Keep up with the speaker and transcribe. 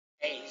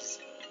Hakuna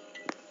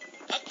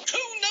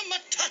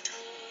Matata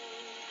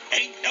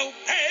ain't no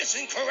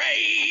passing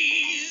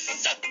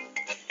craze.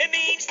 It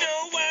means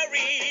no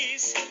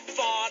worries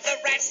for the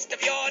rest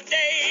of your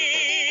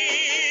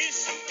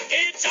days.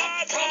 It's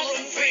our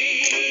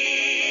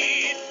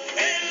problem-free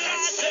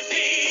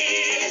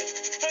philosophy.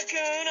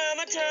 Hakuna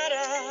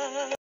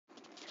Matata.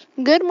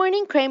 Good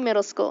morning, Crane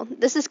Middle School.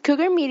 This is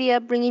Cougar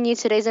Media bringing you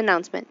today's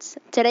announcements.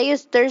 Today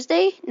is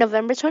Thursday,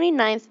 November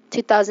 29th,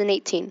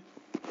 2018.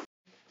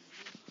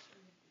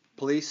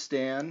 Please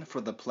stand for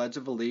the Pledge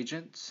of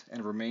Allegiance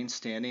and remain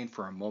standing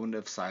for a moment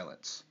of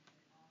silence.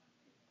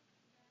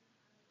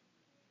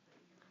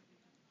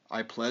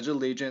 I pledge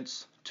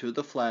allegiance to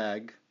the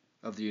flag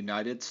of the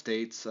United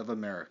States of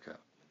America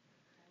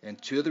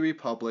and to the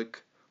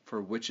republic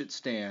for which it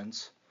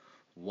stands,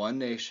 one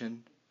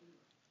nation,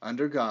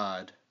 under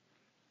God,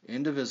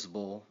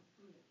 indivisible,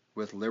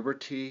 with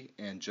liberty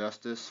and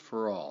justice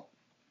for all.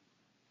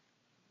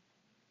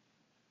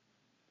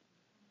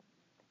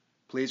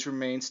 Please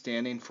remain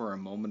standing for a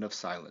moment of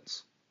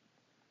silence.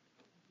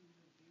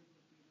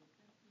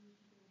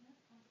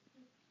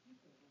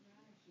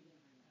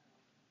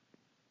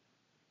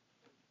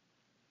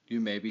 You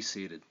may be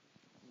seated.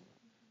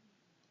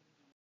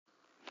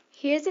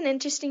 Here's an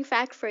interesting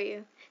fact for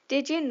you.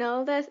 Did you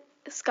know that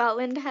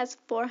Scotland has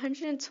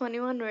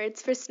 421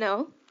 words for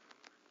snow?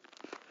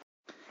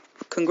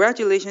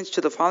 Congratulations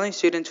to the following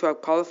students who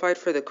have qualified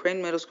for the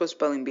Crane Middle School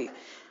Spelling Bee: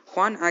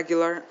 Juan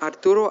Aguilar,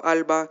 Arturo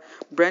Alba,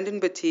 Brandon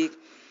Batik,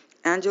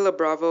 Angela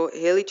Bravo,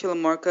 Haley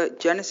Chilamorca,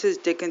 Genesis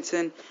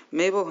Dickinson,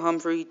 Mabel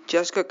Humphrey,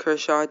 Jessica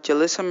Kershaw,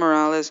 Jalissa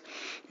Morales,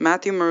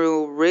 Matthew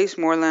Marul, Race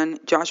Moreland,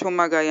 Joshua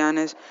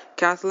Magallanes,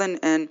 Kathleen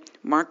N.,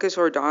 Marcus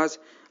Ordaz,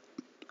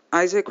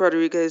 Isaac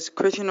Rodriguez,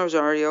 Christian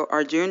Rosario,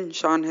 Arjun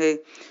Shanhe,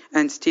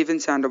 and Stephen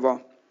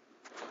Sandoval.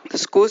 The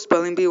school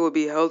spelling bee will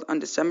be held on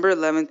December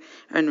 11th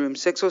in room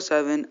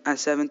 607 at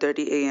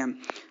 7:30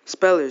 a.m.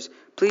 Spellers,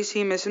 please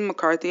see Mrs.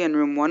 McCarthy in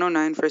room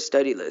 109 for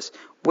study list.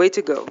 Way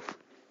to go.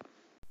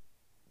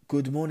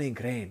 Good morning,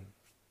 Crane.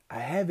 I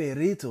have a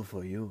riddle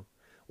for you.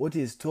 What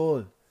is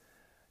told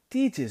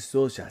teaches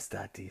social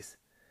studies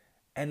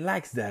and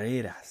likes the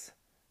readers.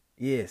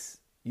 Yes,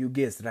 you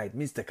guessed right,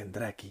 Mr.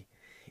 Kandraki.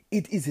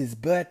 It is his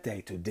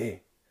birthday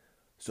today.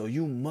 So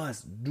you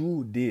must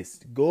do this.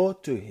 Go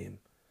to him,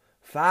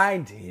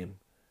 find him,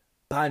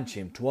 punch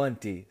him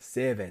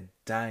 27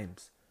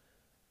 times.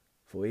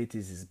 For it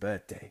is his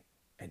birthday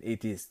and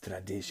it is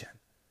tradition.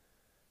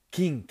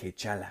 King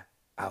Kechala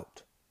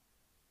out.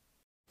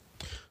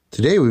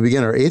 Today we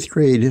begin our 8th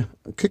grade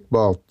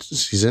kickball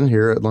season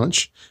here at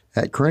lunch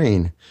at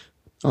Crane.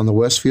 On the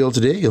west field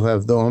today, you'll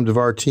have the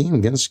Omdevar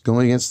team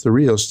going against the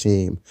Rios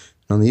team.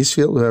 On the east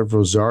field, we'll have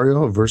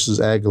Rosario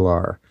versus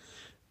Aguilar.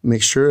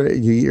 Make sure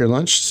you eat your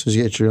lunch. As soon as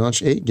you get your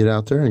lunch ate, get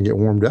out there and get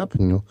warmed up,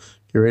 and you'll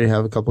get ready to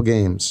have a couple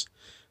games.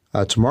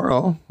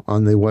 Tomorrow,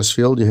 on the west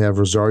field, you have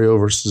Rosario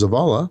versus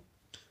Zavala.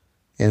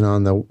 And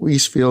on the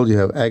east field, you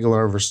have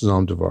Aguilar versus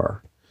Omdevar.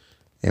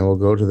 And we'll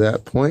go to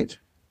that point.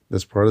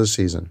 That's part of the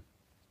season.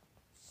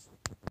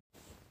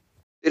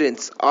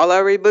 Students, all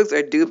our read books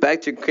are due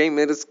back to Crane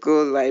Middle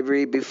School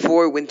Library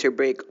before winter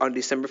break on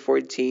December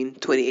 14,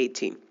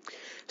 2018.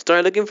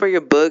 Start looking for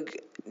your book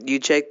you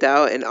checked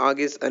out in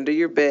August under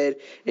your bed,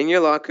 in your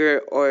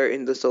locker, or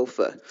in the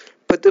sofa.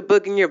 Put the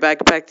book in your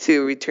backpack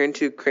to return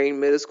to Crane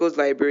Middle School's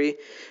library.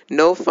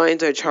 No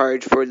fines are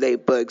charged for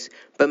late books,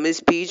 but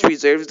Miss Peach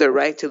reserves the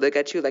right to look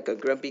at you like a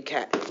grumpy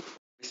cat.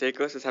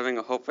 Seikos is having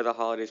a Hope for the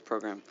Holidays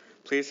program.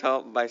 Please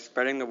help by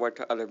spreading the word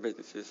to other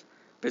businesses.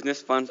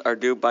 Business funds are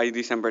due by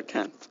December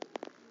 10th.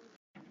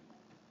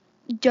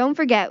 Don't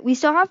forget, we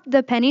still have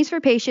the Pennies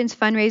for Patients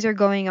fundraiser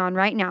going on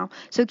right now,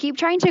 so keep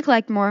trying to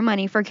collect more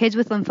money for kids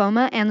with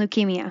lymphoma and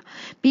leukemia.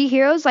 Be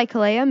heroes like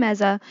Kalea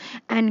Meza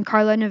and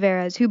Carla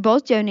Navarez, who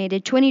both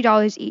donated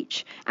 $20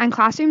 each, and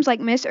classrooms like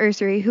Miss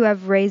Ursary, who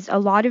have raised a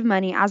lot of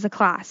money as a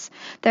class.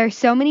 There are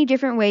so many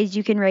different ways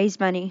you can raise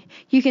money.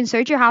 You can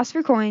search your house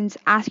for coins,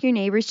 ask your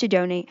neighbors to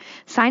donate,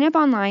 sign up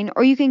online,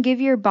 or you can give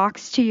your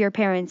box to your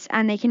parents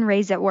and they can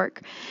raise at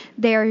work.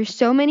 There are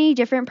so many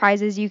different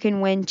prizes you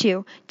can win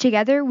too.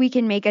 Together, we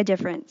can make a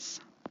difference.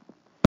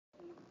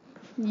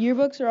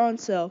 Yearbooks are on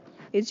sale.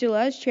 It's your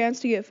last chance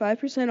to get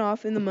 5%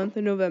 off in the month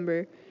of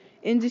November.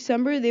 In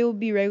December, they will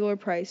be regular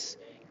price.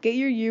 Get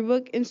your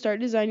yearbook and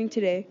start designing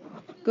today.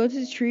 Go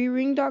to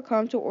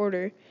treering.com to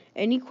order.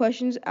 Any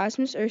questions, ask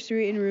Miss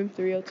Ursary in room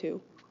 302.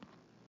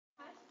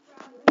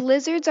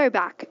 Blizzards are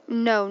back.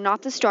 No,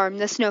 not the storm,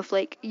 the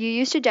snowflake. You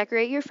used to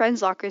decorate your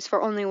friends' lockers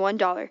for only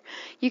 $1.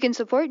 You can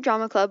support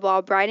Drama Club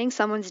while brightening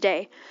someone's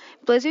day.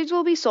 Blizzards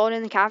will be sold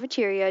in the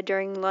cafeteria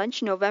during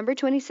lunch November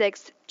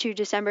 26th to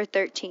December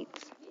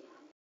 13th.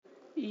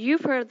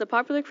 You've heard of the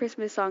popular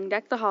Christmas song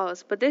Deck the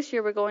Halls, but this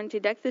year we're going to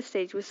deck the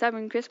stage with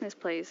 7 Christmas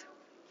plays.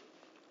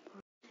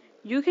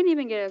 You can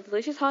even get a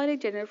delicious holiday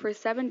dinner for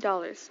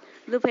 $7.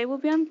 The play will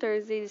be on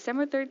Thursday,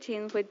 December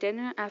 13th, with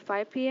dinner at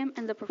 5 p.m.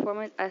 and the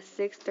performance at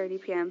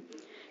 6:30 p.m.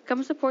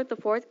 Come support the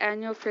 4th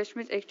annual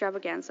Christmas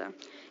extravaganza.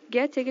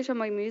 Get tickets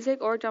from a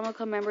music or drama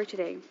club member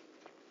today.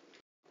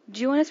 Do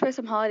you want to spread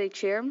some holiday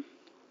cheer?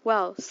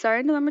 Well,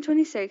 starting November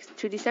 26th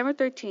to December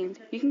 13th,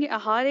 you can get a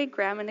holiday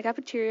gram in the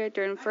cafeteria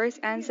during first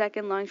and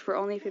second lunch for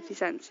only 50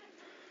 cents.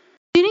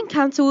 Student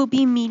Council will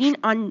be meeting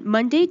on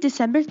Monday,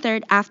 December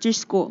 3rd after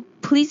school.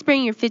 Please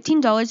bring your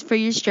 $15 for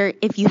your shirt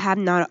if you have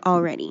not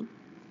already.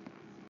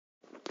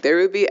 There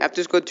will be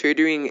after-school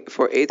tutoring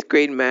for 8th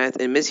grade math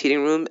in Miss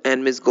Heating Room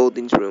and Miss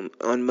Golding's room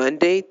on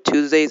Monday,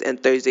 Tuesdays,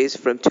 and Thursdays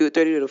from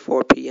 2:30 to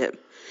 4 p.m.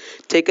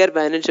 Take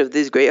advantage of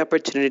this great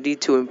opportunity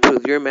to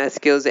improve your math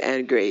skills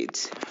and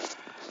grades.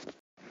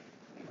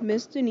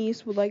 Miss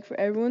Denise would like for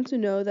everyone to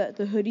know that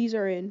the hoodies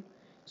are in.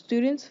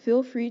 Students,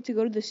 feel free to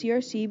go to the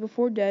CRC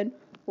before then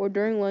or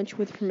during lunch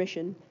with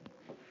permission.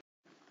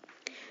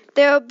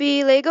 There will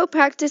be Lego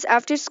practice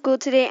after school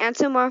today and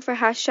tomorrow for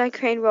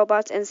 #Crane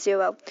Robots and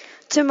COL.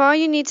 Tomorrow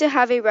you need to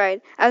have a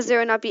ride, as there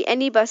will not be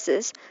any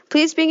buses.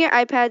 Please bring your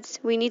iPads.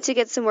 We need to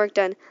get some work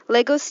done.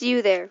 Lego, see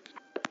you there.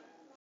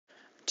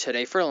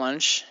 Today for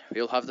lunch,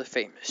 we'll have the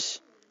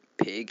famous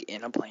pig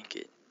in a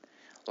blanket,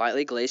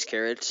 lightly glazed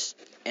carrots,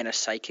 and a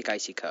Sidekick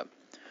icy cup.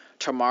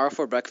 Tomorrow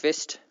for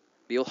breakfast,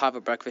 we'll have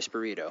a breakfast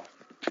burrito.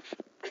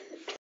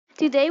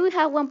 Today we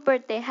have one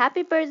birthday.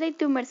 Happy birthday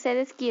to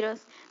Mercedes Quiros.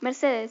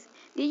 Mercedes,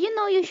 did you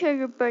know you share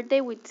your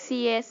birthday with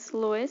C.S.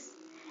 Lewis,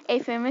 a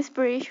famous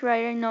British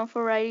writer known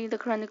for writing the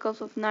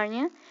Chronicles of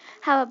Narnia?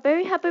 Have a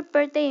very happy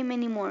birthday and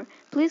many more.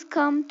 Please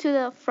come to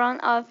the front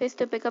office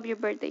to pick up your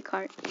birthday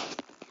card.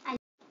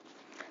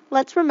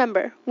 Let's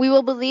remember, we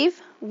will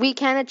believe, we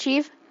can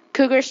achieve,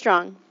 Cougar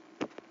Strong.